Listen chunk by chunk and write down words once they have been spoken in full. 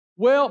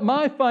Well,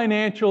 my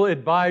financial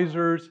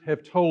advisors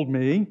have told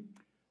me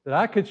that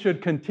I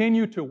should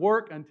continue to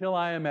work until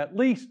I am at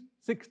least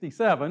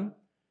 67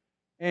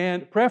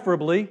 and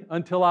preferably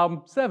until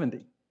I'm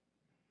 70.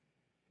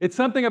 It's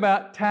something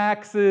about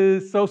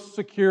taxes, Social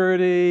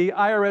Security,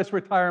 IRS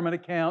retirement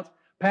accounts,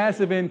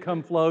 passive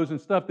income flows, and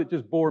stuff that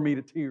just bore me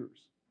to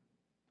tears.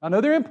 I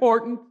know they're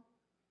important,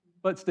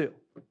 but still.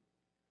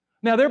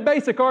 Now, their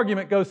basic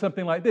argument goes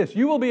something like this.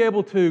 You will be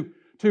able to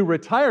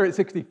retire at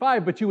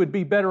 65, but you would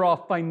be better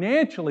off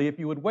financially if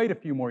you would wait a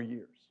few more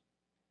years.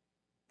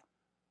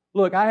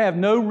 Look, I have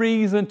no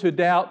reason to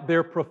doubt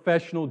their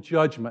professional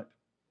judgment,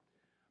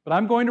 but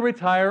I'm going to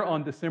retire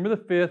on December the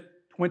 5th,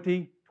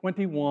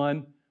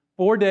 2021,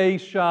 4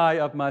 days shy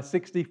of my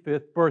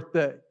 65th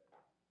birthday.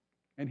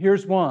 And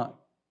here's why.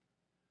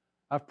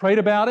 I've prayed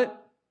about it.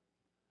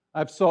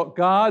 I've sought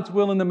God's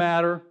will in the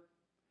matter.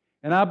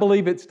 And I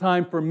believe it's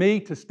time for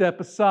me to step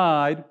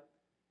aside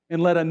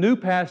and let a new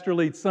pastor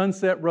lead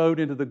Sunset Road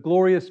into the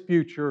glorious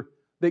future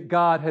that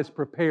God has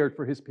prepared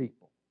for His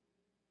people.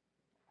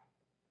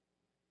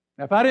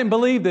 Now, if I didn't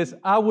believe this,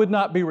 I would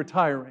not be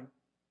retiring.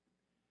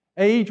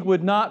 Age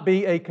would not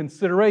be a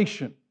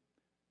consideration.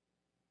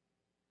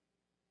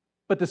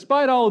 But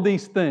despite all of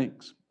these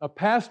things, a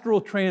pastoral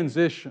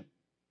transition,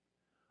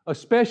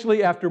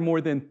 especially after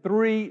more than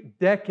 3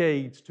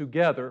 decades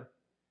together,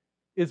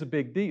 is a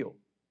big deal.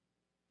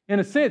 In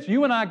a sense,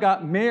 you and I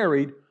got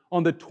married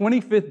on the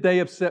 25th day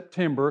of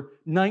September,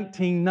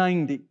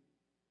 1990.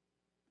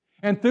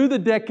 And through the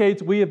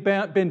decades, we have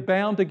been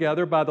bound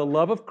together by the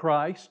love of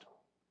Christ,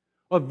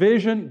 a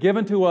vision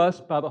given to us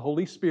by the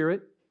Holy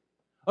Spirit,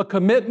 a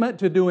commitment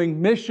to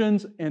doing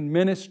missions and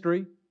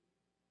ministry,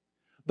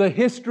 the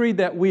history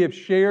that we have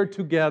shared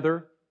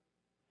together,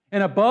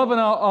 and above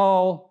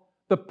all,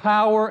 the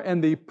power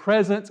and the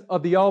presence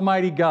of the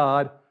Almighty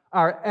God,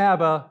 our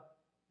Abba,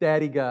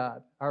 Daddy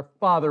God, our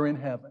Father in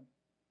heaven.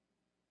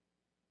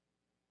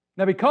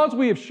 Now, because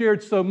we have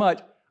shared so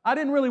much, I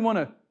didn't really want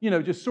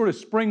to, just sort of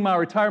spring my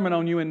retirement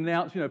on you and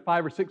announce,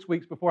 5 or 6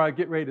 weeks before I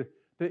get ready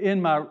to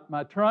end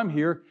my term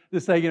here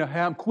to say, hey,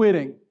 I'm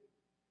quitting.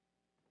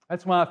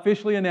 That's why I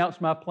officially announced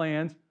my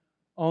plans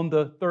on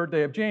the 3rd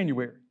day of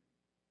January.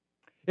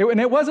 And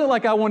it wasn't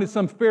like I wanted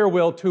some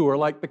farewell tour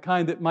like the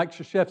kind that Mike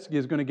Krzyzewski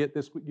is going to get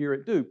this year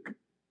at Duke.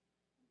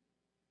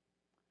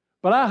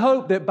 But I had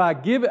hoped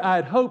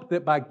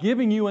that by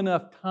giving you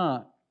enough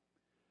time,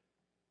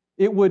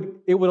 it would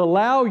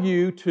allow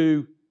you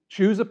to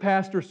choose a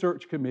pastor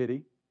search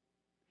committee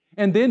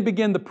and then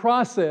begin the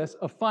process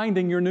of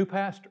finding your new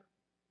pastor.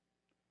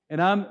 And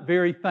I'm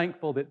very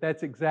thankful that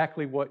that's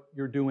exactly what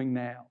you're doing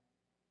now.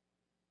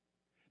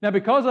 Now,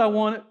 because I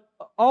want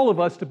all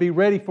of us to be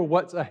ready for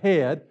what's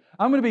ahead,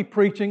 I'm going to be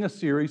preaching a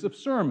series of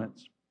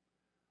sermons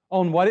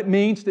on what it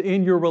means to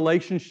end your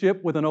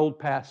relationship with an old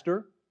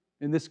pastor,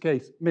 in this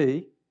case,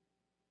 me,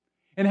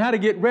 and how to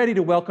get ready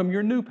to welcome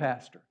your new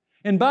pastor.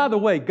 And by the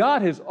way,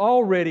 God has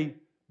already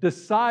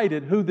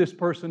decided who this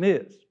person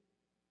is.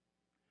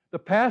 The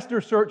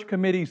pastor search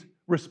committee's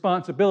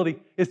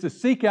responsibility is to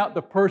seek out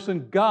the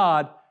person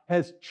God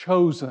has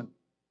chosen.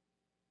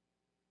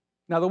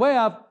 Now, the way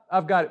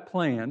I've got it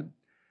planned,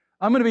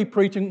 I'm going to be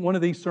preaching one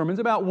of these sermons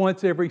about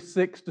once every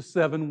 6 to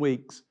 7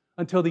 weeks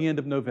until the end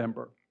of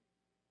November.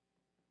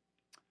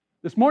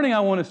 This morning,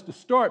 I want us to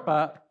start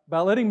by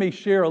letting me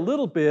share a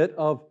little bit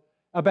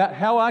about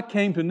how I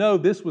came to know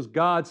this was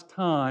God's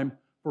time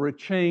for a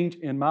change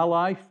in my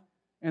life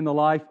and the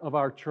life of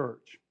our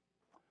church.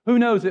 Who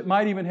knows, it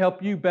might even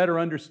help you better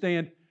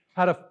understand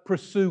how to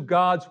pursue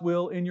God's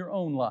will in your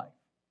own life.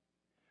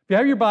 If you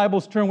have your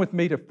Bibles, turn with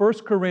me to 1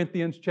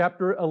 Corinthians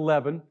chapter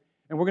 11,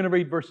 and we're going to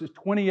read verses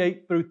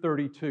 28 through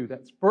 32.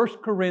 That's 1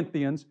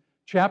 Corinthians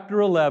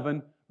chapter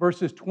 11,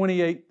 verses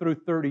 28 through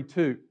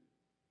 32.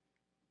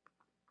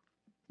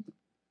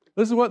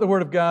 This is what the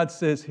Word of God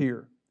says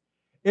here.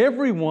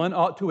 Everyone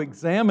ought to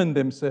examine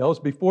themselves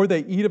before they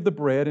eat of the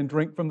bread and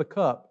drink from the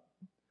cup.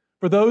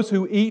 For those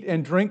who eat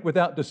and drink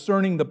without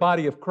discerning the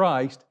body of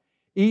Christ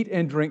eat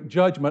and drink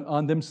judgment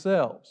on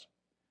themselves.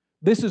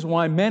 This is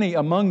why many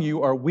among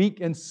you are weak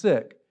and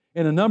sick,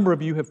 and a number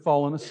of you have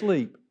fallen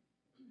asleep.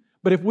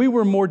 But if we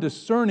were more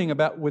discerning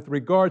with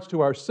regards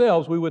to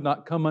ourselves, we would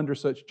not come under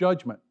such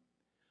judgment.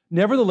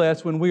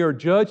 Nevertheless, when we are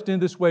judged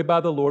in this way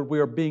by the Lord, we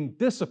are being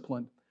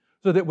disciplined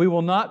so that we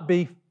will not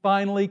be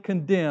finally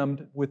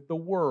condemned with the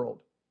world.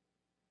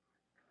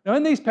 Now,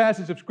 in these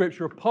passages of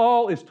Scripture,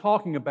 Paul is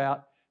talking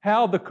about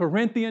how the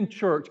Corinthian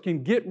church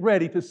can get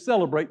ready to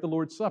celebrate the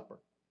Lord's Supper.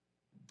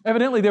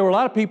 Evidently, there were a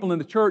lot of people in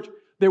the church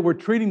that were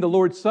treating the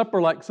Lord's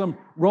Supper like some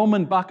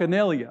Roman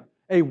bacchanalia,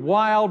 a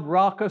wild,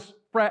 raucous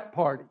frat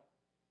party.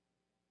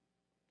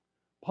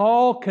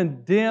 Paul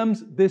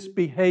condemns this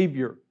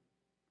behavior,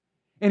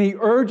 and he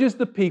urges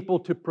the people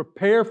to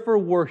prepare for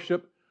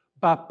worship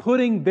by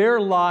putting their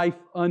life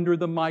under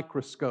the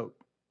microscope.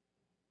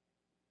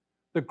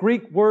 The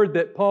Greek word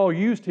that Paul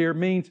used here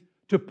means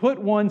to put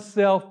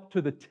oneself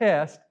to the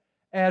test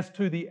as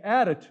to the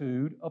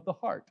attitude of the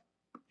heart.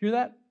 Hear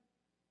that?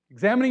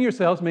 Examining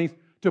yourselves means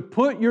to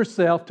put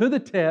yourself to the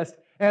test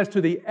as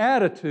to the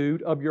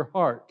attitude of your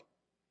heart.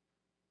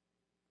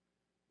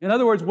 In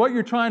other words, what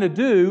you're trying to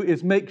do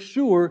is make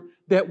sure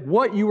that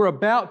what you are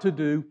about to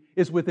do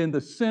is within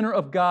the center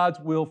of God's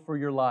will for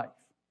your life.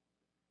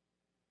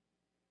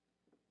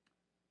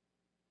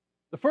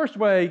 The first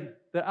way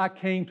that I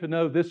came to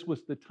know this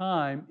was the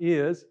time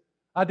is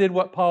I did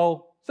what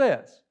Paul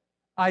says.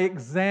 I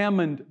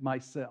examined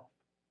myself.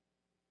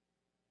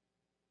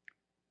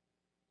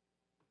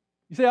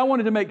 You see, I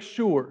wanted to make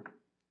sure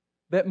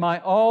that my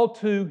all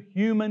too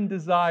human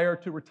desire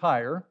to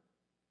retire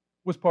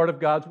was part of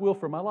God's will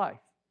for my life.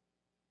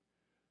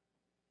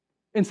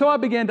 And so I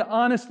began to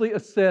honestly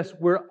assess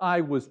where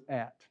I was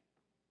at.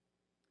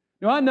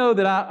 Now, I know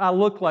that I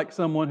look like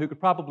someone who could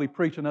probably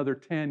preach another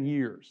 10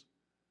 years.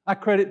 I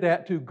credit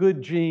that to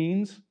good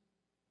genes.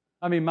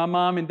 I mean, my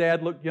mom and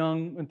dad looked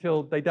young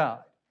until they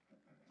died.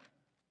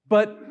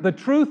 But the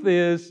truth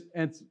is,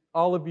 and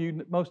all of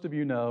you, most of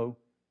you know,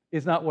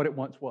 is not what it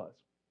once was.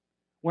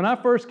 When I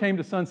first came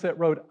to Sunset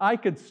Road, I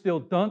could still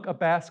dunk a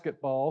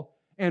basketball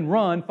and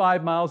run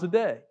 5 miles a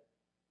day.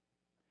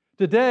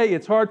 Today,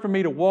 it's hard for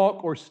me to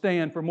walk or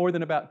stand for more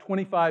than about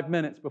 25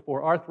 minutes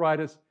before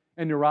arthritis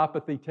and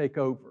neuropathy take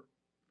over.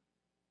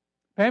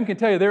 Pam can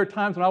tell you there are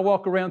times when I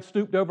walk around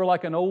stooped over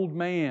like an old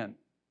man.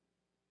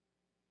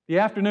 The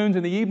afternoons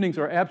and the evenings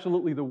are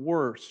absolutely the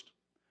worst.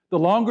 The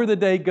longer the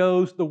day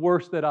goes, the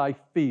worse that I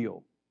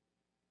feel.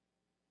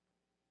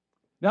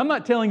 Now, I'm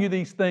not telling you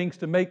these things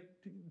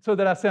so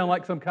that I sound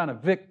like some kind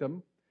of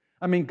victim.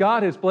 I mean,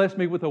 God has blessed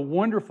me with a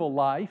wonderful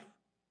life.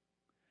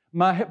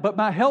 But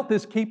my health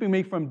is keeping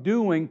me from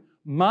doing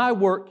my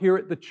work here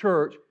at the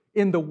church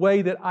in the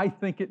way that I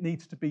think it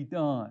needs to be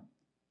done.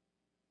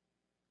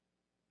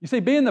 You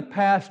see, being the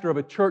pastor of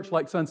a church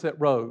like Sunset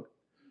Road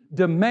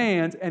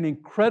demands an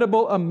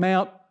incredible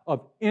amount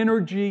of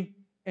energy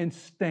and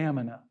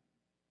stamina.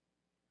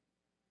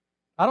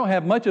 I don't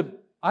have much of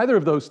either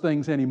of those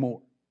things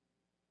anymore.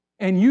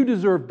 And you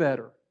deserve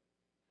better.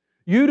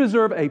 You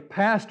deserve a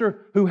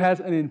pastor who has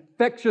an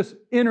infectious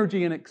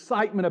energy and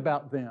excitement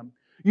about them.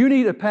 You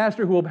need a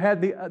pastor who will have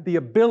the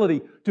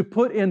ability to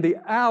put in the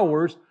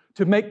hours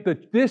to make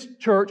this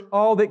church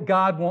all that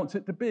God wants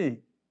it to be.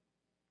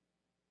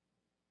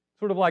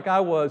 Sort of like I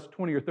was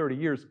 20 or 30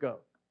 years ago.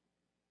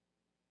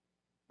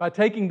 By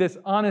taking this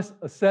honest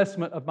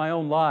assessment of my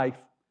own life,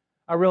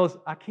 I realized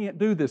I can't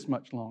do this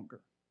much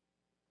longer.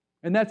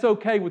 And that's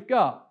okay with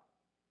God,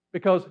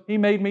 because He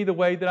made me the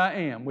way that I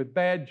am, with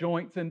bad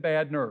joints and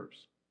bad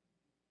nerves.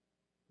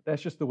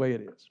 That's just the way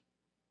it is.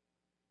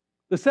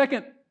 The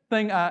second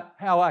thing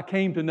how I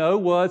came to know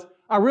was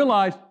I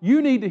realized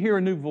you need to hear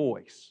a new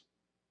voice.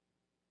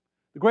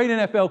 The great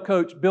NFL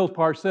coach Bill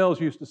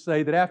Parcells used to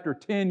say that after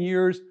 10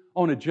 years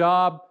on a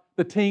job,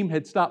 the team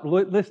had stopped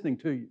listening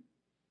to you.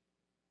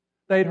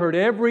 They'd heard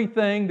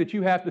everything that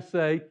you have to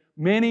say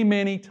many,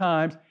 many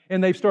times,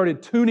 and they've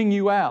started tuning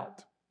you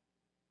out.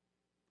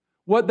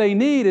 What they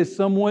need is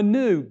someone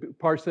new,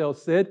 Parcells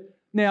said.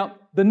 Now,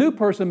 the new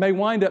person may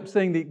wind up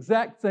saying the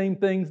exact same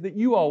things that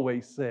you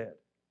always said,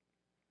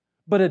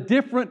 but a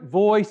different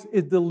voice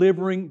is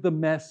delivering the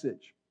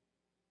message.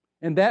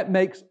 And that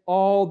makes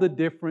all the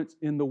difference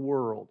in the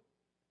world.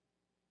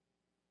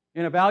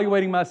 In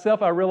evaluating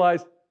myself, I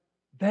realized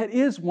that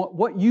is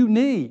what you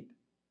need.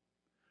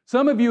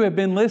 Some of you have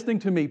been listening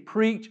to me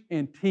preach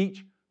and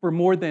teach for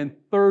more than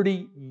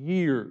 30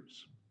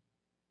 years.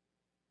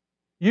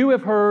 You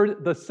have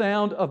heard the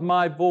sound of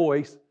my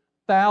voice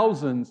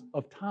thousands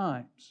of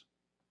times.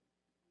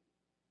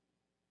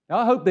 Now,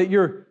 I hope that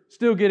you're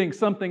still getting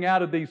something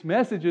out of these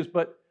messages,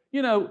 but,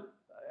 you know,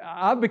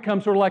 I've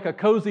become sort of like a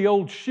cozy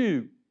old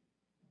shoe.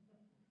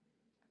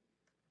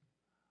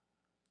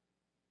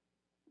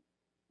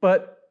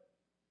 But,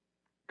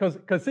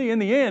 because see, in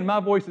the end, my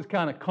voice is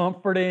kind of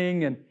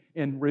comforting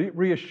and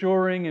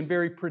reassuring and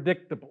very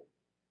predictable.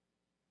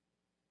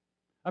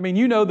 I mean,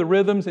 you know the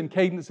rhythms and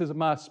cadences of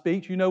my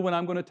speech. You know when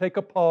I'm going to take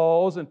a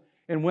pause and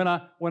when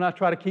I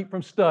try to keep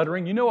from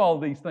stuttering. You know all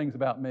these things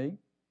about me.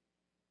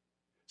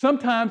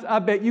 Sometimes I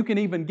bet you can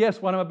even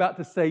guess what I'm about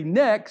to say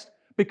next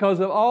because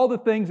of all the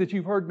things that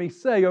you've heard me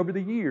say over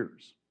the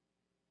years.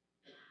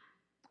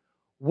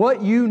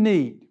 What you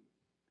need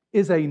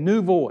is a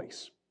new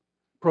voice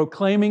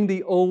proclaiming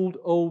the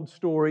old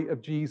story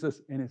of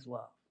Jesus and His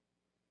love.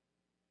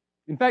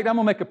 In fact, I'm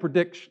going to make a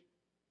prediction.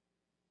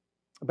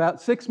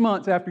 About 6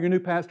 months after your new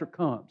pastor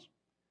comes,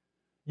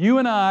 you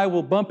and I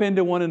will bump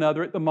into one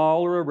another at the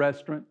mall or a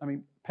restaurant. I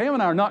mean, Pam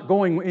and I are not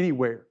going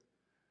anywhere.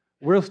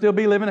 We'll still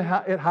be living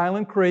at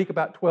Highland Creek,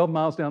 about 12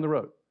 miles down the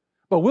road.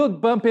 But we'll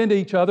bump into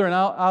each other, and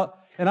I'll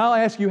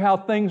ask you how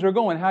things are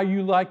going, how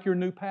you like your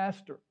new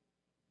pastor.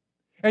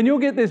 And you'll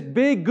get this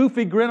big,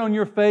 goofy grin on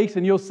your face,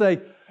 and you'll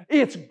say,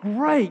 "It's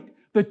great.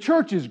 The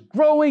church is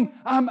growing.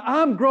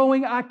 I'm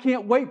growing. I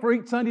can't wait for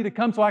each Sunday to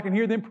come so I can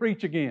hear them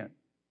preach again."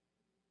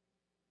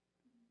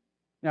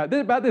 Now,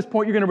 about this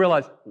point, you're going to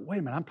realize, wait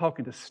a minute, I'm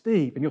talking to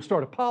Steve, and you'll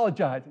start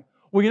apologizing.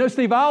 Well, you know,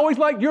 Steve, I always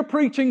liked your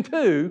preaching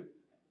too.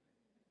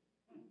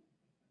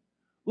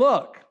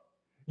 Look,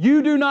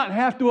 you do not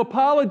have to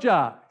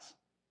apologize.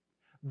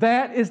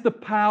 That is the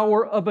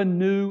power of a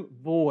new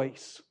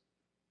voice.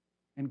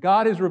 And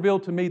God has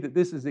revealed to me that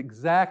this is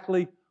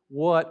exactly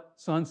what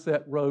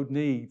Sunset Road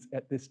needs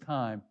at this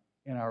time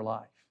in our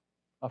life.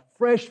 A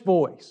fresh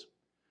voice,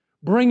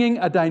 bringing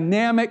a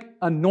dynamic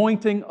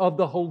anointing of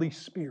the Holy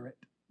Spirit.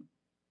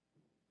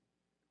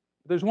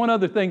 There's one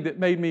other thing that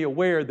made me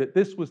aware that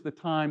this was the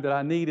time that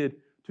I needed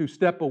to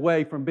step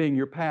away from being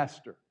your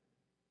pastor.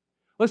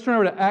 Let's turn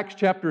over to Acts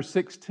chapter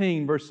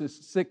 16,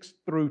 verses 6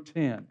 through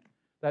 10.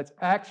 That's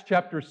Acts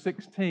chapter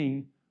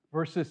 16,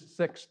 verses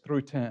 6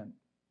 through 10.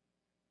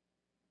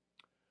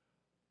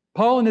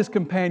 Paul and his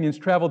companions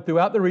traveled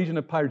throughout the region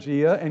of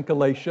Phrygia and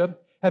Galatia,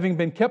 having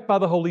been kept by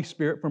the Holy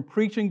Spirit from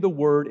preaching the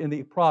word in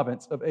the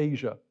province of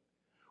Asia.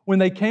 When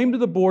they came to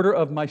the border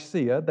of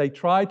Mysia, they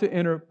tried to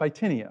enter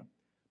Bithynia,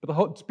 but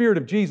the Spirit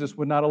of Jesus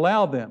would not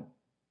allow them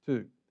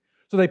to.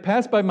 So they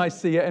passed by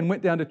Mysia and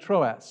went down to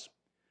Troas.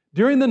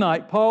 During the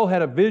night, Paul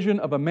had a vision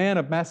of a man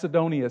of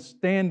Macedonia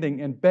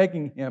standing and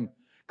begging him,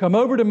 "Come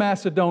over to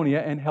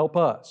Macedonia and help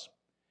us."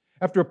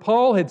 After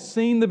Paul had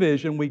seen the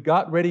vision, we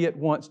got ready at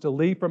once to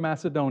leave for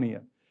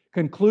Macedonia,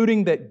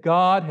 concluding that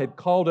God had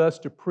called us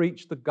to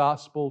preach the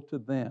gospel to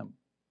them.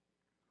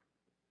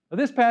 Now,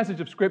 this passage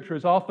of Scripture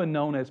is often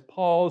known as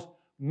Paul's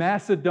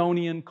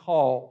Macedonian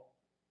call.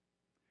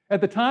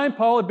 At the time,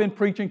 Paul had been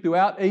preaching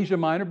throughout Asia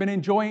Minor, been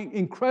enjoying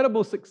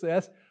incredible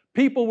success.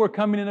 People were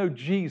coming to know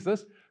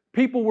Jesus.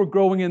 People were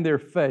growing in their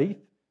faith.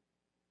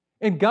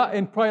 And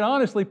quite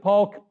honestly,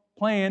 Paul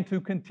planned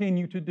to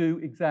continue to do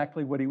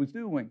exactly what he was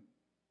doing.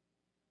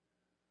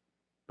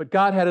 But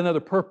God had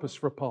another purpose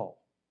for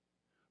Paul.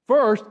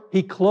 First,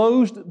 he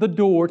closed the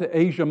door to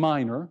Asia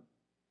Minor,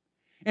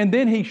 and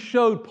then he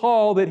showed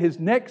Paul that his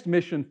next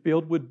mission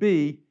field would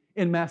be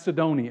in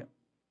Macedonia.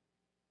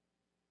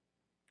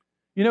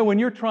 You know, when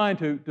you're trying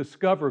to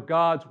discover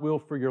God's will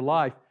for your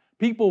life,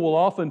 people will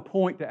often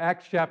point to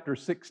Acts chapter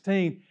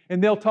 16,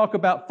 and they'll talk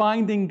about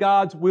finding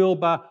God's will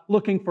by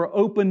looking for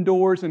open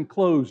doors and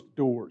closed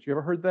doors. You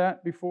ever heard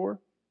that before?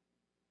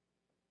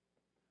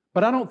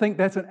 But I don't think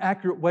that's an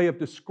accurate way of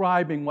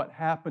describing what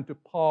happened to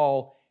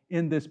Paul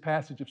in this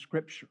passage of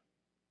Scripture.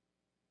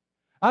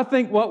 I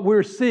think what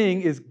we're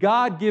seeing is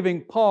God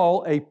giving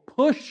Paul a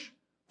push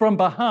from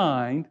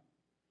behind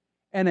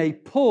and a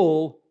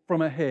pull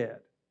from ahead.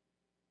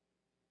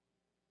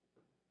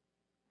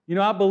 You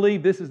know, I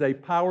believe this is a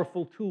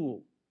powerful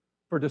tool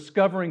for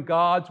discovering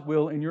God's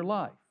will in your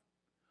life.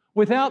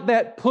 Without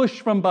that push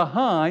from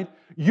behind,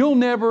 you'll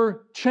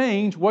never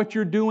change what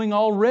you're doing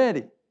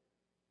already.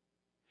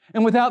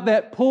 And without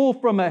that pull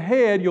from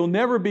ahead, you'll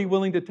never be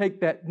willing to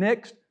take that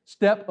next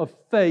step of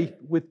faith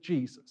with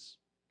Jesus.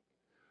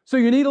 So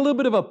you need a little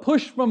bit of a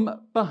push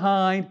from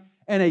behind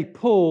and a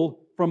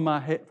pull from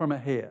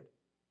ahead.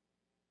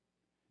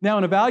 Now,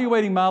 in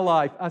evaluating my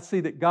life, I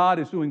see that God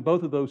is doing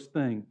both of those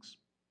things.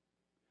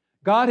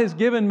 God has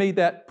given me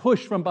that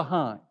push from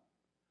behind,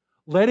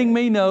 letting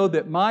me know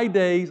that my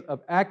days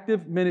of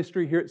active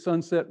ministry here at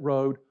Sunset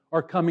Road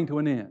are coming to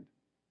an end.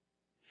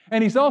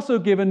 And He's also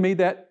given me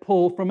that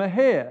pull from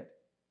ahead.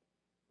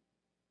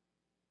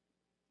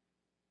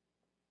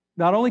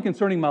 Not only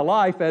concerning my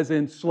life, as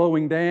in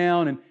slowing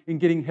down and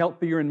getting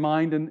healthier in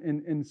mind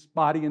and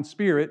body and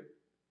spirit,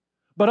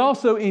 but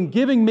also in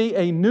giving me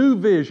a new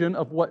vision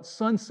of what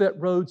Sunset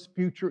Road's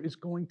future is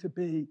going to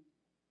be.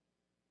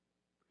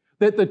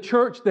 That the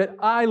church that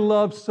I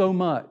love so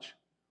much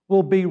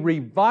will be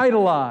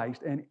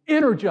revitalized and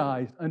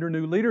energized under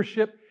new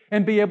leadership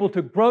and be able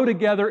to grow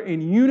together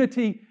in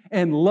unity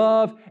and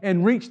love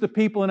and reach the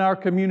people in our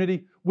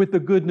community with the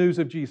good news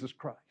of Jesus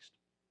Christ.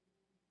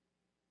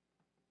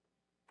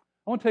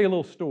 I want to tell you a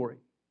little story.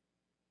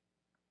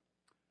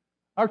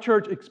 Our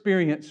church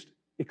experienced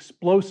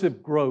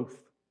explosive growth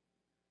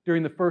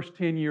during the first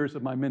 10 years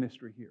of my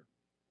ministry here.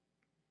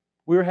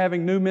 We were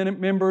having new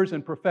members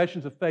and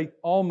professions of faith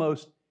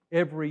almost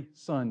every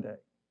Sunday.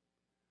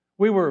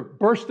 We were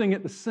bursting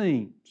at the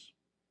seams.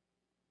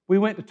 We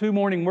went to 2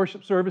 morning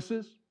worship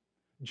services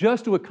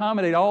just to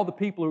accommodate all the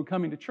people who were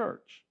coming to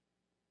church.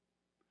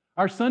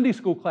 Our Sunday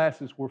school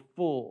classes were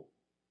full.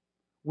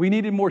 We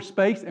needed more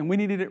space, and we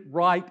needed it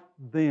right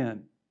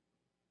then.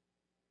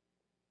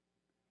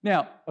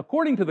 Now,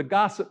 according to the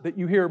gossip that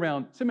you hear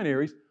around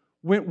seminaries,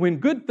 when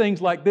good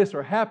things like this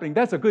are happening,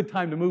 that's a good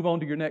time to move on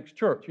to your next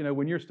church, you know,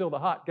 when you're still the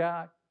hot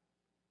guy.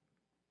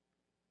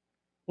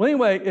 Well,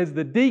 anyway, as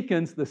the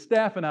deacons, the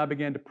staff, and I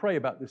began to pray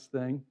about this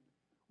thing,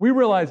 we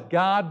realized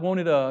God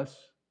wanted us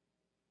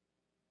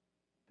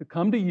to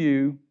come to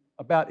you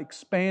about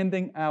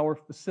expanding our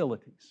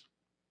facilities.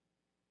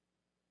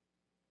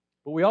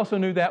 But we also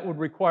knew that would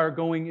require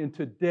going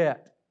into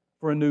debt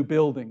for a new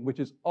building, which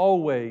is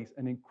always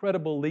an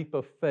incredible leap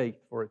of faith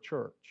for a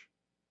church.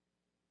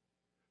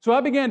 So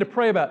I began to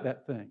pray about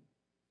that thing.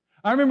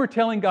 I remember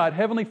telling God,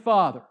 Heavenly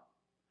Father,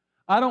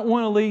 I don't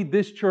want to lead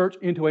this church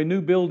into a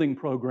new building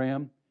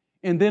program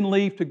and then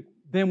leave to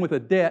them with a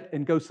debt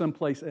and go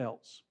someplace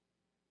else.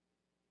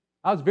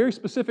 I was very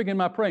specific in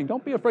my praying.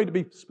 Don't be afraid to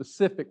be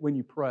specific when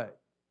you pray.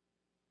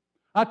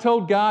 I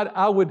told God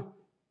I would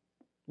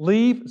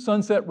leave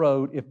Sunset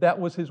Road if that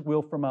was His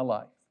will for my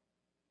life.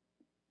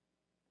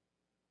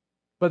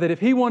 But that if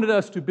He wanted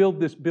us to build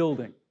this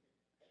building,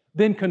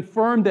 then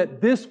confirm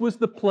that this was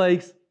the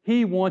place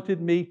He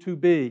wanted me to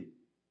be.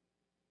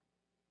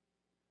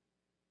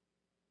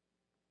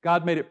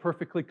 God made it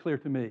perfectly clear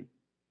to me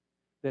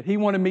that He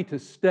wanted me to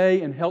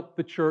stay and help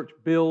the church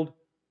build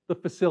the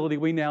facility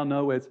we now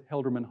know as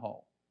Helderman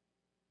Hall.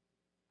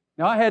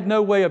 Now, I had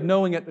no way of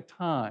knowing at the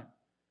time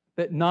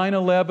that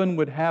 9/11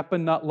 would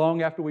happen not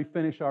long after we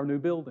finished our new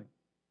building.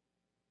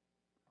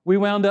 We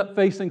wound up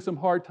facing some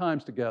hard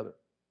times together.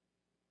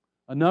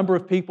 A number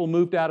of people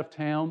moved out of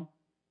town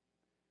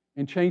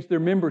and changed their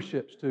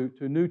memberships to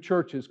new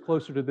churches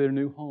closer to their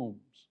new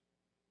homes.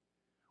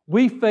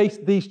 We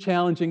faced these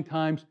challenging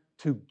times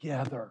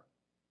together.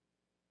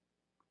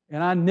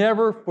 And I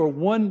never for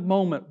one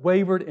moment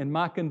wavered in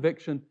my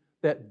conviction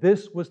that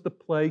this was the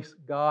place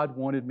God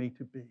wanted me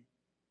to be.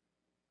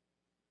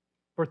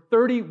 For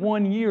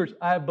 31 years,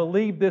 I have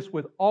believed this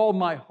with all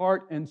my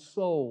heart and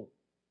soul.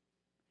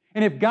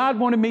 And if God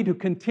wanted me to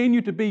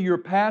continue to be your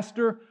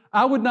pastor,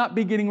 I would not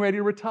be getting ready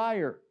to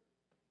retire.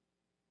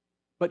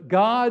 But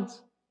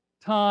God's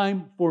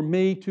time for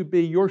me to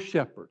be your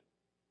shepherd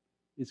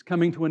is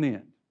coming to an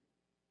end.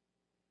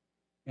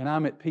 And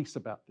I'm at peace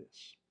about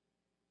this.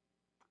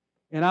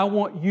 And I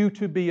want you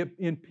to be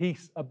in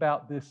peace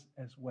about this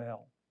as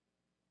well.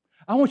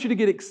 I want you to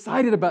get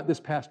excited about this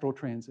pastoral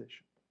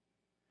transition.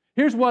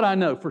 Here's what I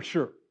know for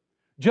sure.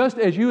 Just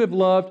as you have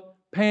loved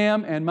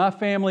Pam and my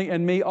family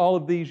and me all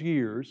of these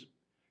years,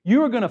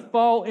 you are going to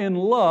fall in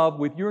love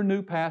with your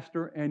new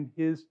pastor and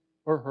his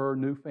or her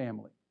new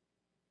family.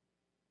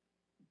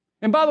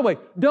 And by the way,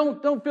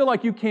 don't feel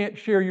like you can't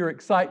share your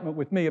excitement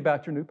with me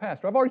about your new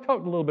pastor. I've already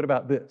talked a little bit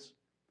about this.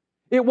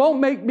 It won't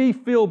make me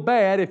feel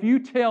bad if you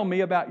tell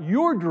me about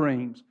your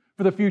dreams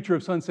for the future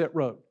of Sunset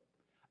Road.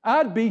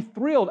 I'd be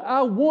thrilled.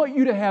 I want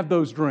you to have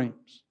those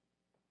dreams.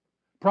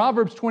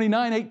 Proverbs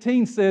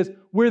 29:18 says,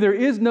 where there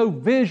is no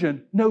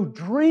vision, no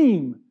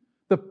dream,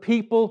 the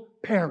people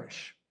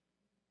perish.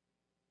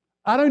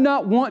 I do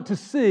not want to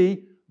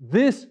see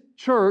this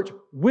church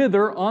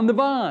wither on the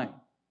vine.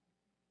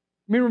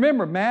 I mean,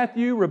 remember,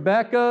 Matthew,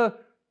 Rebecca,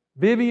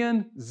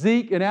 Vivian,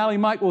 Zeke, and Allie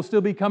Mike will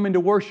still be coming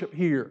to worship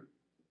here.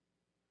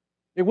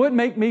 It wouldn't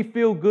make me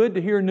feel good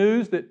to hear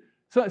news that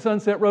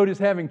Sunset Road is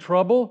having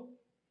trouble,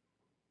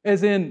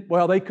 as in,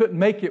 well, they couldn't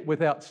make it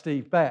without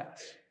Steve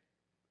Bass.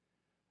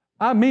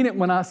 I mean it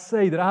when I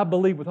say that I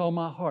believe with all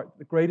my heart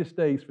the greatest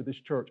days for this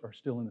church are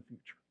still in the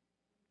future.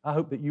 I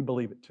hope that you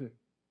believe it too.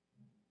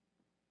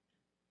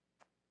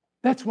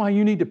 That's why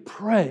you need to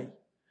pray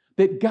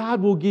that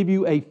God will give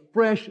you a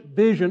fresh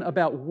vision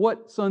about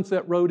what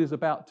Sunset Road is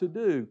about to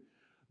do.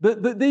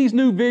 These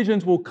new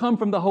visions will come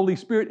from the Holy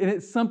Spirit, and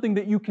it's something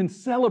that you can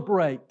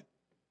celebrate.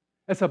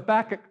 As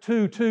Habakkuk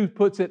 2:2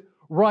 puts it,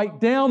 write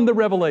down the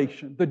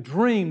revelation, the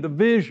dream, the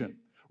vision.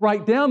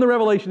 Write down the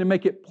revelation and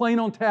make it plain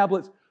on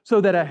tablets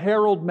so that a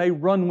herald may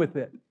run with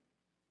it.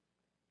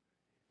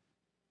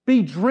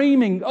 Be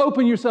dreaming,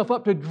 open yourself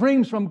up to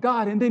dreams from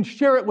God, and then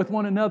share it with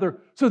one another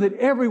so that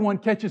everyone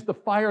catches the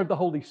fire of the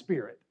Holy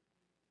Spirit.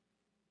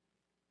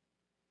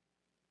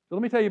 So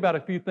let me tell you about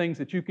a few things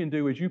that you can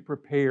do as you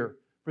prepare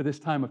for this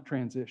time of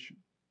transition.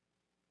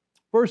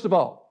 First of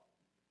all,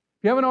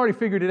 if you haven't already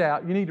figured it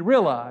out, you need to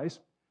realize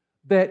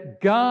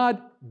that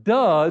God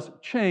does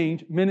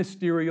change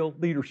ministerial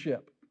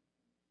leadership.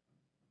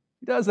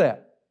 He does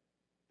that.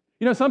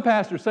 You know, some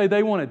pastors say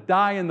they want to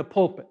die in the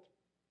pulpit.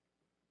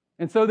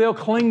 And so they'll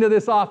cling to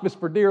this office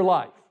for dear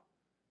life,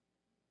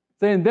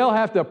 saying they'll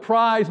have to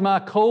prise my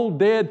cold,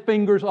 dead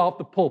fingers off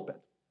the pulpit.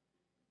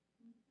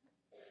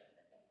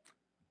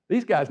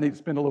 These guys need to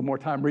spend a little more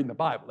time reading the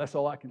Bible. That's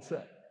all I can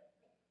say.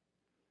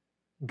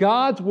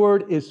 God's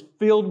Word is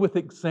filled with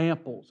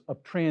examples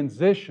of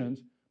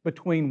transitions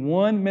between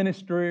one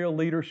ministerial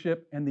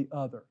leadership and the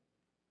other.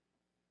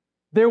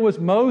 There was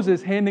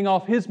Moses handing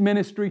off his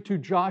ministry to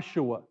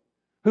Joshua,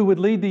 who would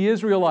lead the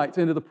Israelites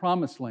into the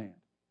Promised Land.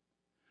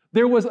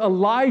 There was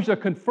Elijah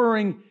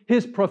conferring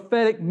his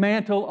prophetic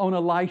mantle on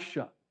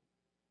Elisha.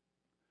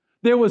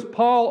 There was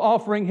Paul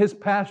offering his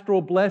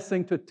pastoral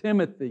blessing to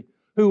Timothy,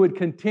 who would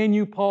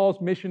continue Paul's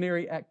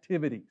missionary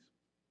activities.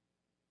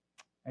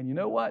 And you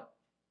know what?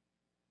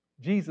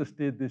 Jesus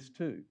did this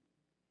too.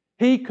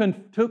 He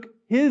took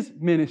his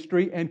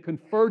ministry and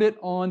conferred it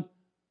on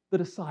the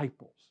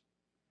disciples.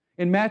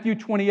 In Matthew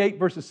 28,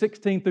 verses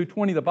 16 through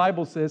 20, the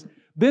Bible says,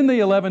 then the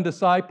 11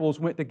 disciples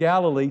went to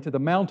Galilee, to the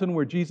mountain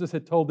where Jesus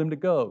had told them to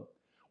go.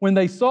 When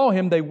they saw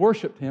Him, they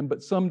worshiped Him,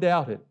 but some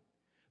doubted.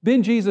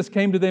 Then Jesus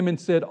came to them and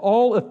said,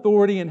 all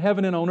authority in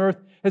heaven and on earth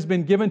has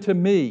been given to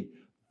me.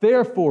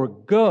 Therefore,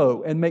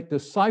 go and make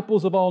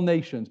disciples of all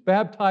nations,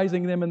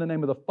 baptizing them in the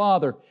name of the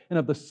Father and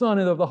of the Son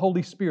and of the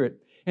Holy Spirit,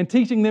 and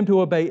teaching them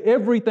to obey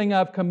everything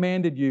I've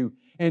commanded you.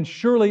 And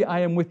surely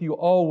I am with you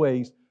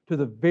always to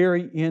the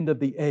very end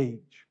of the age.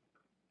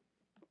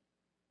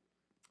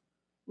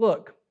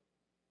 Look,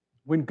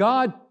 when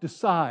God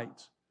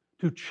decides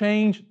to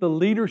change the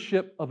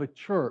leadership of a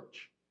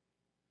church,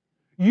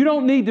 You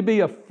don't need to be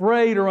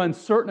afraid or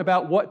uncertain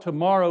about what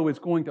tomorrow is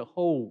going to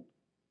hold.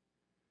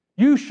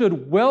 You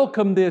should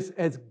welcome this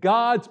as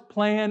God's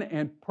plan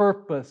and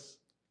purpose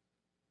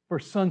for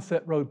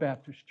Sunset Road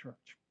Baptist Church.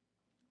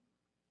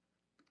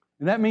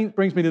 And that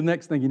brings me to the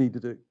next thing you need to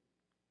do.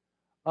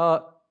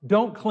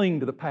 Don't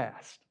cling to the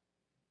past.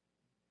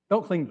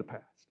 Don't cling to the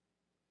past.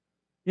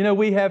 You know,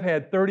 we have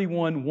had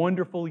 31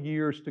 wonderful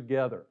years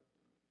together.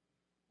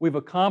 We've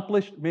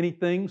accomplished many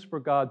things for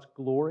God's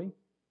glory.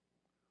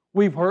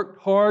 We've worked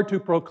hard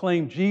to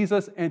proclaim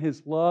Jesus and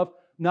His love,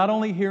 not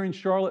only here in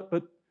Charlotte,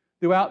 but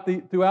throughout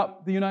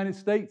the United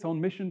States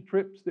on mission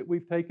trips that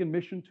we've taken,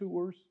 mission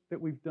tours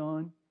that we've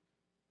done.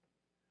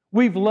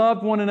 We've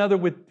loved one another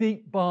with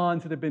deep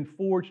bonds that have been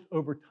forged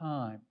over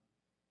time.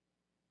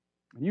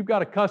 And you've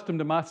got accustomed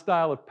to my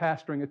style of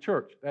pastoring a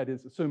church. That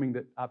is, assuming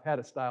that I've had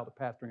a style of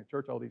pastoring a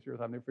church all these years.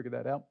 I've never figured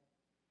that out.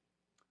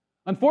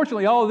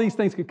 Unfortunately, all of these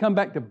things could come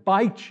back to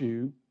bite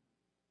you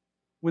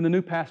when the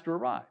new pastor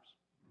arrives.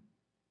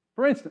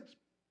 For instance,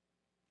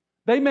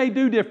 they may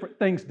do different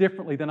things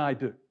differently than I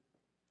do.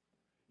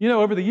 You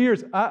know, over the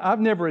years, I've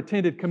never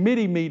attended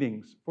committee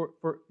meetings for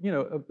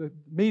the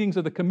meetings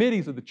of the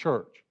committees of the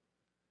church.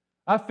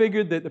 I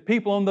figured that the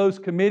people on those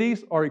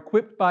committees are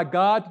equipped by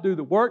God to do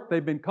the work.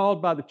 They've been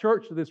called by the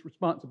church to this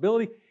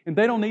responsibility, and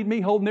they don't need me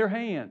holding their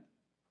hand.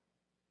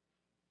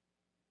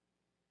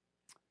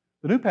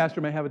 The new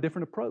pastor may have a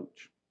different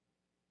approach.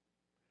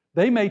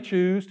 They may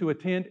choose to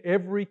attend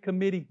every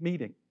committee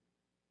meeting.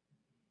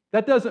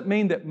 That doesn't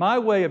mean that my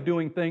way of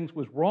doing things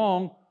was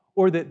wrong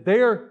or that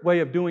their way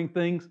of doing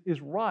things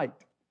is right,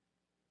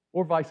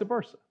 or vice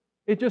versa.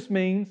 It just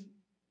means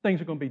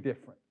things are going to be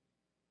different.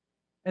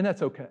 And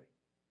that's okay.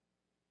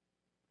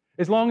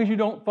 As long as you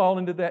don't fall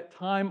into that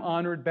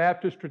time-honored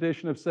Baptist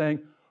tradition of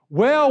saying,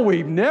 well,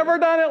 we've never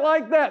done it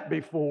like that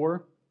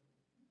before.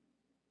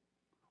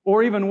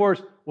 Or even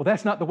worse, well,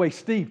 that's not the way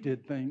Steve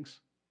did things.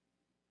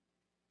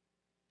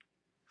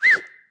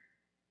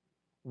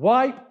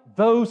 Wipe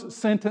those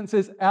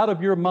sentences out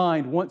of your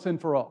mind once and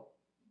for all.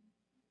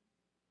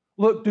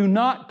 Look, do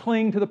not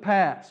cling to the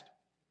past.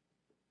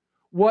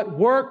 What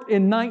worked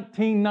in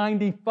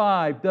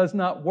 1995 does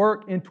not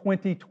work in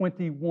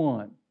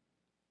 2021.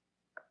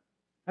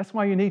 That's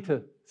why you need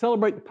to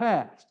celebrate the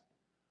past,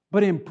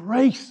 but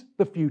embrace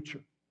the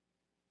future.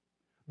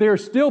 There are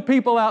still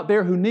people out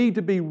there who need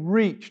to be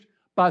reached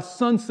by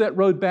Sunset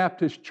Road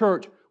Baptist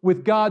Church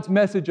with God's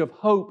message of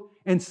hope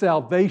and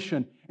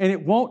salvation, and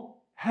it won't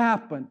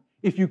happen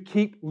if you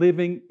keep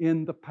living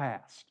in the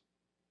past.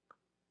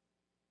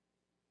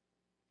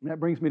 And that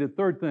brings me to the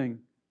third thing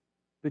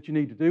that you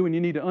need to do, and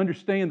you need to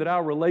understand that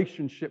our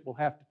relationship will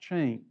have to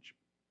change.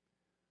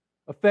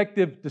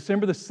 Effective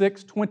December the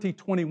 6th,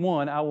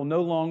 2021, I will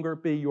no longer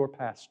be your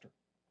pastor.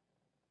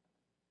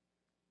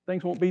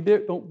 Things won't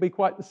be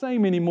quite the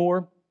same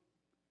anymore.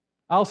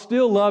 I'll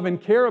still love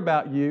and care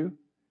about you,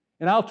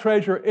 and I'll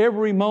treasure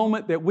every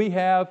moment that we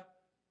have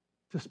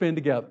to spend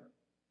together.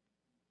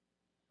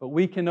 But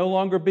we can no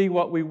longer be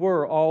what we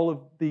were all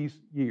of these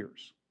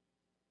years.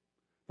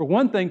 For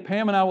one thing,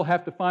 Pam and I will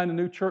have to find a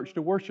new church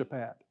to worship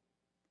at.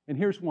 And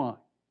here's why.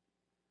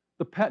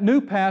 The new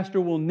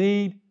pastor will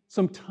need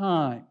some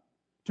time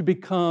to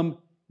become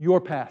your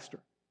pastor.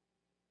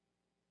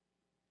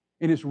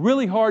 And it's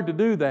really hard to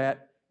do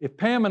that if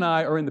Pam and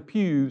I are in the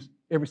pews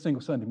every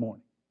single Sunday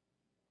morning.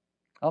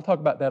 I'll talk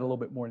about that a little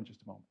bit more in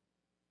just a moment.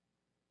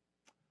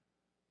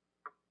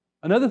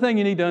 Another thing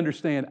you need to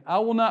understand, I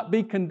will not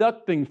be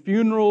conducting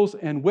funerals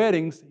and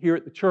weddings here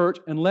at the church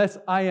unless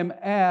I am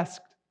asked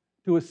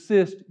to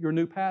assist your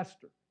new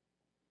pastor.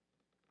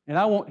 And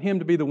I want him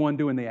to be the one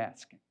doing the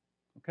asking.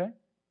 Okay?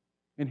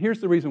 And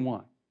here's the reason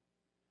why.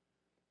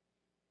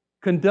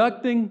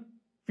 Conducting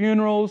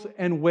funerals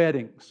and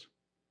weddings,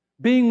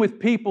 being with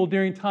people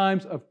during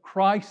times of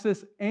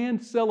crisis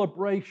and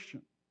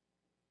celebration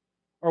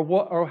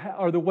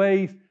are the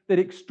ways that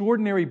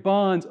extraordinary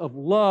bonds of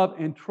love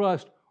and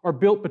trust are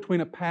built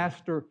between a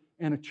pastor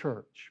and a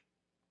church.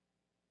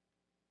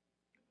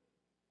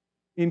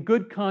 In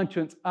good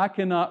conscience, I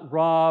cannot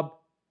rob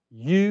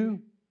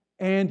you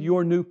and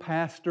your new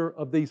pastor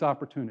of these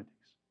opportunities.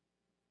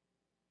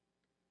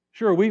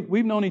 Sure,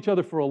 we've known each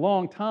other for a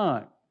long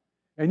time,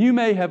 and you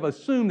may have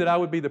assumed that I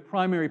would be the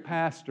primary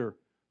pastor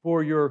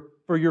for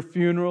your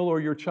funeral or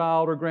your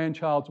child or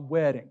grandchild's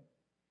wedding.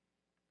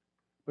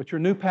 But your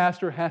new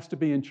pastor has to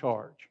be in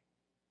charge.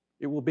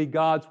 It will be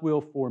God's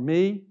will for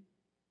me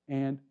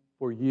and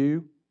for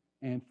you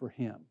and for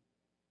him.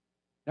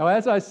 Now,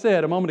 as I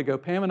said a moment ago,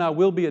 Pam and I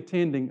will be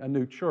attending a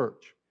new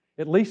church,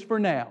 at least for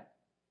now.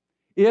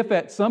 If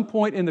at some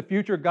point in the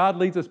future God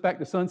leads us back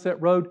to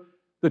Sunset Road,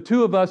 the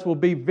two of us will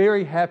be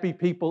very happy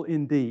people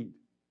indeed.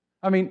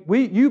 I mean,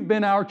 you've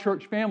been our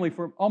church family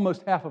for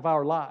almost half of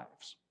our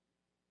lives.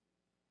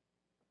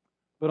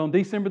 But on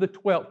December the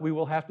 12th, we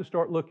will have to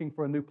start looking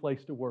for a new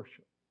place to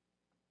worship.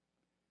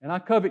 And I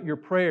covet your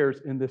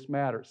prayers in this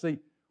matter. See,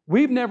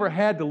 we've never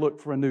had to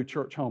look for a new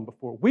church home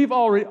before. We've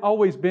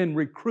always been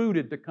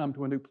recruited to come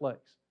to a new place.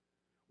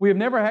 We have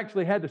never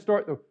actually had to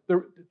start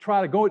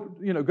try to go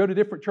to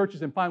different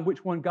churches and find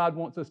which one God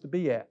wants us to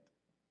be at.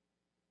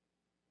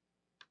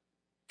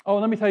 Oh,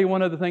 let me tell you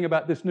one other thing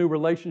about this new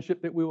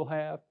relationship that we will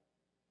have.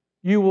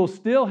 You will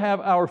still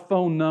have our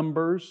phone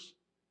numbers,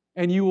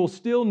 and you will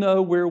still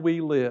know where we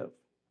live.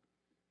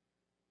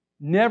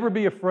 Never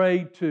be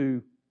afraid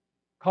to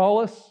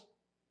call us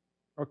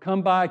or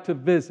come by to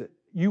visit.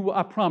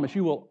 I promise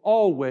you will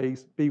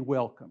always be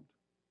welcomed.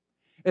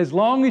 As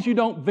long as you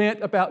don't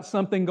vent about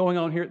something going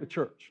on here at the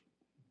church.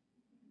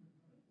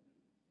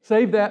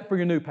 Save that for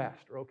your new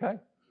pastor, okay?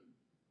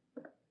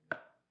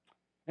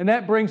 And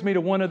that brings me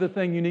to one other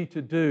thing you need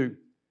to do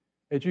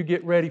as you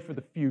get ready for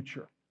the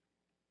future.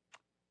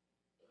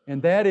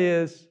 And that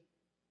is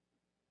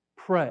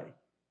pray.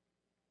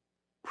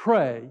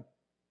 Pray.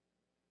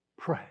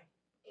 Pray.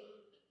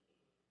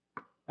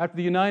 After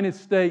the United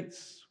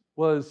States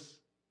was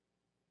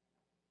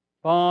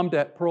bombed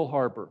at Pearl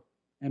Harbor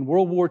and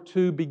World War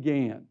II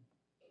began,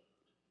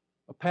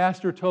 a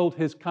pastor told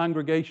his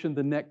congregation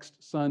the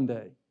next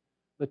Sunday,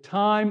 "The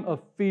time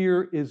of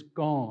fear is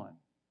gone.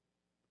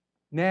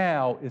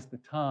 Now is the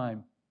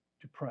time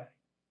to pray."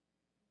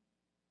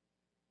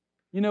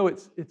 You know,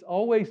 it's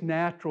always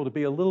natural to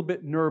be a little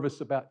bit nervous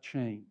about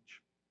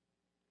change.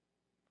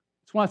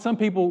 It's why some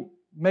people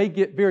may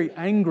get very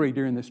angry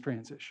during this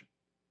transition.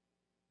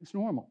 It's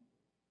normal.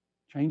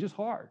 Change is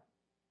hard.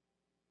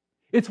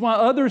 It's why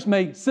others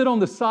may sit on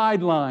the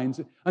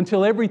sidelines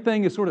until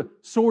everything is sort of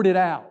sorted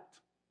out.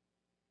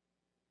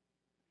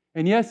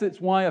 And yes, it's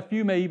why a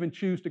few may even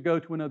choose to go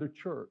to another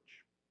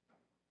church.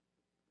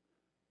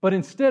 But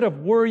instead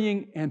of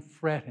worrying and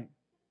fretting,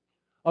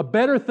 a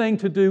better thing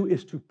to do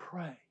is to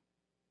pray.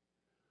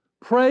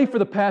 Pray for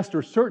the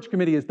pastor search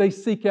committee as they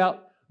seek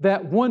out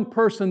that one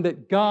person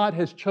that God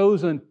has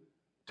chosen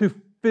to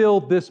fill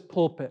this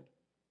pulpit.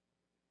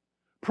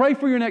 Pray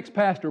for your next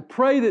pastor.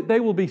 Pray that they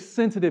will be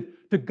sensitive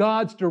to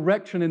God's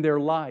direction in their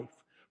life.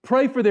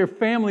 Pray for their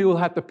family who will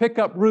have to pick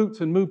up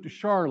roots and move to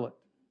Charlotte.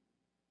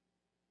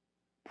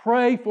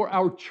 Pray for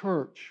our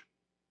church.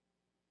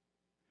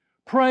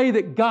 Pray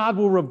that God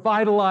will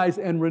revitalize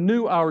and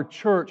renew our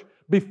church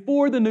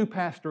before the new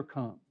pastor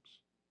comes.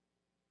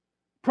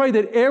 Pray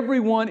that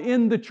everyone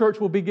in the church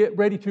will get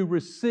ready to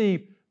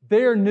receive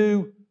their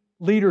new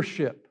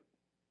leadership.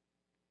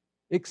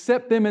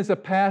 Accept them as a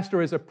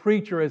pastor, as a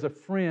preacher, as a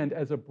friend,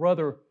 as a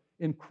brother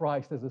in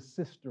Christ, as a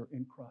sister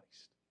in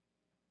Christ.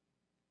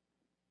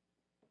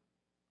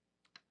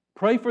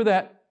 Pray for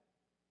that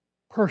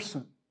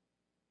person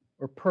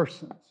or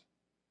persons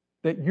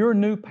that your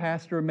new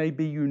pastor may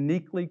be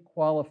uniquely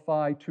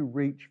qualified to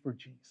reach for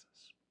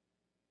Jesus.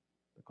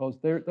 Because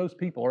those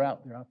people are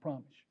out there, I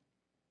promise you.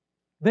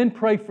 Then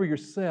pray for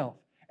yourself.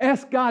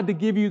 Ask God to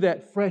give you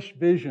that fresh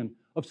vision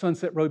of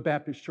Sunset Road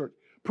Baptist Church.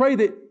 Pray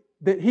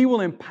that He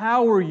will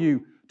empower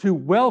you to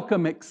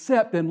welcome,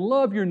 accept, and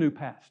love your new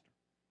pastor.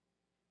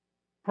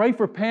 Pray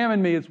for Pam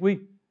and me as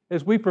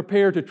we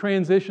prepare to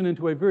transition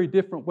into a very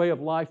different way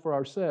of life for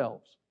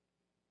ourselves.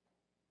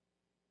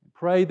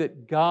 Pray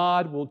that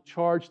God will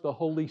charge the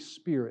Holy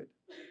Spirit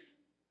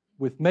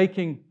with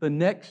making the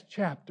next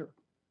chapter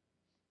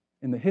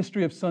in the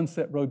history of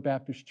Sunset Road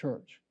Baptist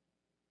Church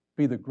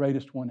be the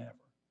greatest one ever.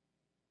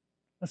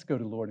 Let's go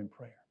to the Lord in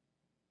prayer.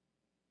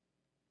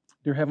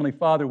 Dear Heavenly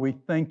Father, we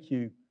thank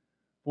You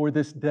for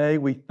this day.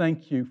 We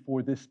thank You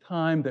for this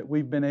time that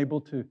we've been able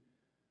to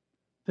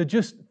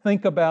just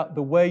think about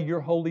the way Your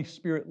Holy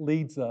Spirit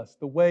leads us,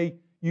 the way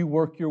You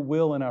work Your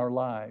will in our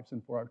lives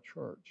and for our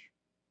church.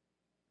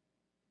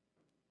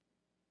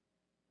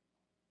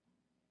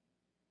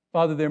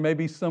 Father, there may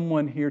be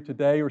someone here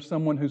today or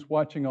someone who's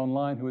watching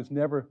online who has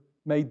never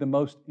made the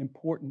most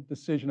important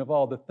decision of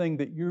all, the thing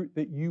that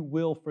you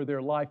will for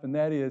their life, and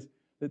that is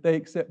that they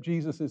accept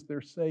Jesus as their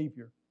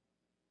Savior.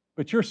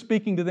 But You're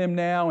speaking to them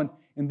now, and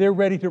they're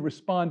ready to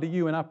respond to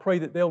You, and I pray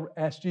that they'll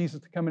ask Jesus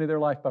to come into their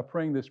life by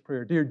praying this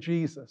prayer. Dear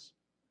Jesus,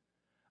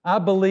 I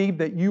believe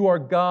that You are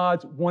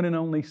God's one and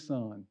only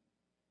Son.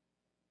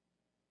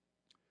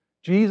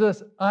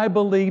 Jesus, I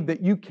believe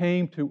that You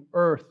came to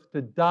earth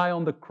to die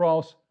on the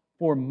cross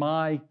for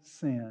my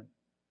sin.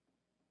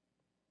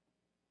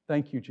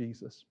 Thank You,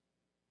 Jesus.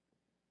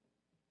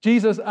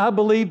 Jesus, I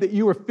believe that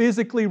You were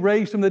physically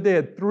raised from the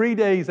dead 3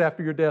 days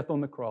after Your death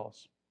on the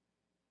cross.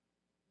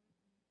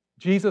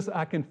 Jesus,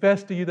 I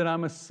confess to You that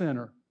I'm a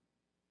sinner.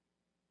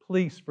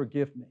 Please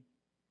forgive me.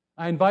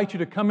 I invite You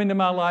to come into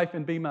my life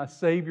and be my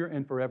Savior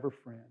and forever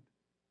friend.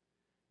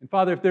 And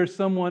Father, if there's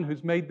someone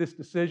who's made this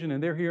decision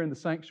and they're here in the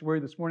sanctuary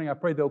this morning, I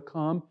pray they'll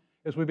come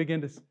as we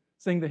begin to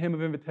sing the hymn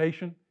of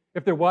invitation.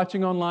 If they're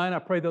watching online, I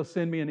pray they'll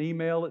send me an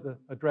email at the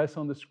address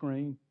on the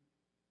screen.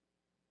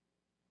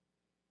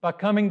 By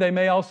coming, they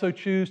may also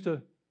choose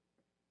to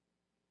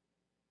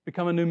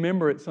become a new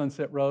member at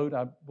Sunset Road.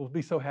 I will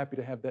be so happy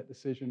to have that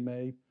decision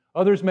made.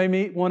 Others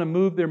may want to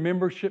move their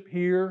membership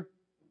here.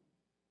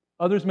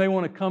 Others may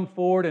want to come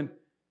forward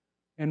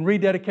and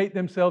rededicate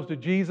themselves to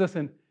Jesus.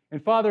 And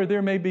Father,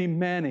 there may be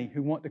many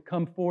who want to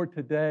come forward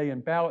today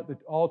and bow at the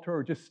altar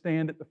or just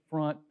stand at the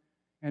front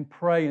and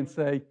pray and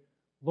say,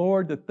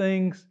 Lord, the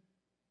things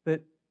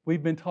that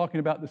we've been talking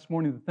about this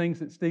morning, the things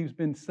that Steve's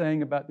been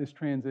saying about this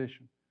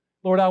transition.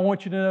 Lord, I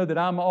want you to know that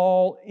I'm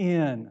all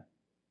in,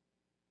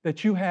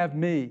 that you have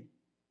me.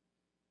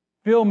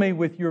 Fill me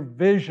with your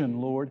vision,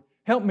 Lord.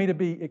 Help me to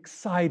be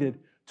excited,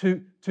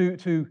 to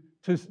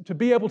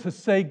be able to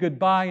say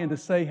goodbye and to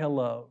say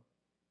hello.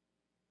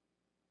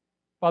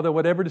 Father,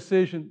 whatever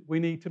decision we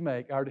need to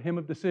make, our hymn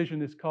of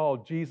decision is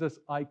called Jesus,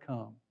 I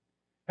Come.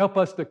 Help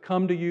us to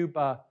come to you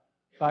by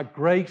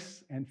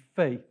grace and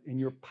faith in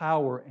your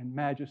power and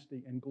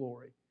majesty and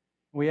glory.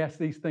 We ask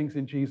these things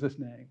in Jesus'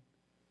 name.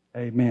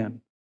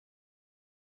 Amen.